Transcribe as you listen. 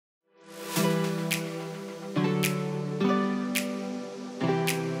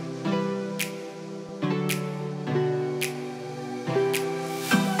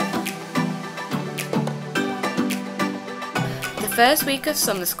first week of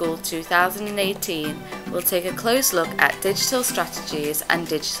Summer School 2018, we'll take a close look at digital strategies and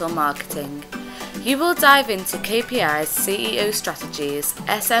digital marketing. You will dive into KPIs, CEO strategies,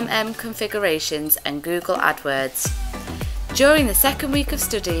 SMM configurations and Google AdWords. During the second week of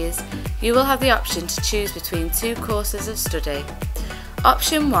studies, you will have the option to choose between two courses of study.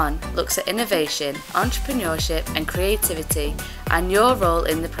 Option 1 looks at innovation, entrepreneurship and creativity and your role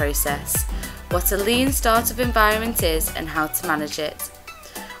in the process, what a lean startup environment is and how to manage it.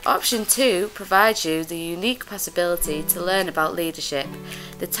 Option 2 provides you the unique possibility to learn about leadership,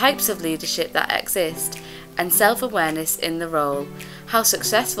 the types of leadership that exist, and self-awareness in the role, how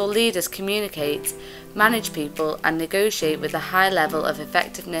successful leaders communicate, manage people and negotiate with a high level of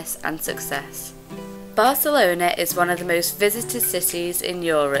effectiveness and success. Barcelona is one of the most visited cities in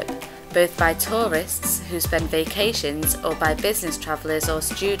Europe, both by tourists who spend vacations or by business travellers or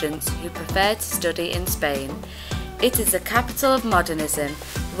students who prefer to study in Spain. It is the capital of modernism,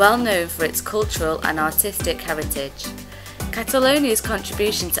 well known for its cultural and artistic heritage. Catalonia's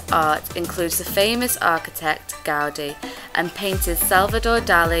contribution to art includes the famous architect Gaudi and painters Salvador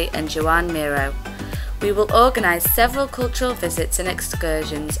Dali and Joan Miró. We will organise several cultural visits and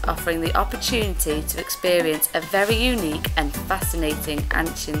excursions offering the opportunity to experience a very unique and fascinating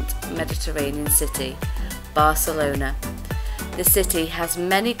ancient Mediterranean city, Barcelona. The city has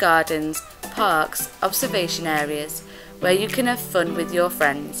many gardens, parks, observation areas where you can have fun with your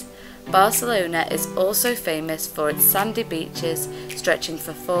friends. Barcelona is also famous for its sandy beaches stretching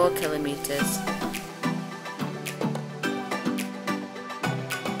for 4 kilometres.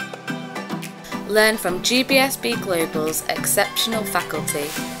 Learn from GBSB Global's exceptional faculty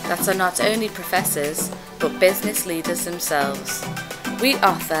that are not only professors but business leaders themselves. We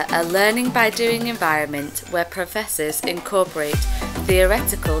offer a learning by doing environment where professors incorporate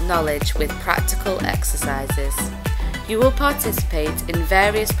theoretical knowledge with practical exercises. You will participate in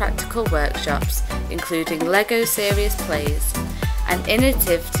various practical workshops including LEGO series plays, an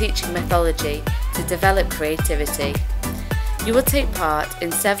innovative teaching methodology to develop creativity. You will take part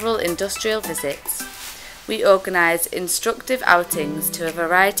in several industrial visits. We organise instructive outings to a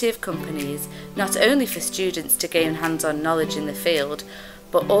variety of companies, not only for students to gain hands-on knowledge in the field,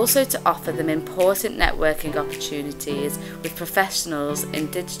 but also to offer them important networking opportunities with professionals in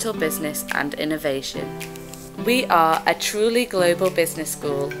digital business and innovation. We are a truly global business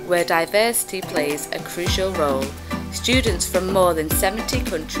school where diversity plays a crucial role. Students from more than 70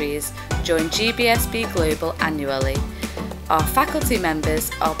 countries join GBSB Global annually. Our faculty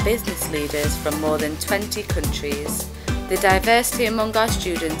members are business leaders from more than 20 countries. The diversity among our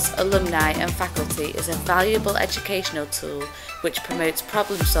students, alumni and faculty is a valuable educational tool which promotes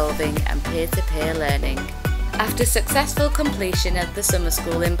problem solving and peer-to-peer learning. After successful completion of the summer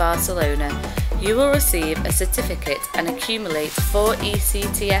school in Barcelona, you will receive a certificate and accumulate 4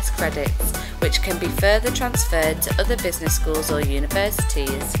 ECTS credits, which can be further transferred to other business schools or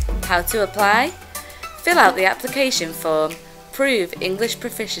universities. How to apply? Fill out the application form, prove English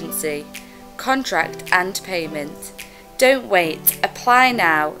proficiency, contract and payment. Don't wait, apply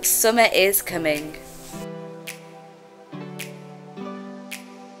now, summer is coming.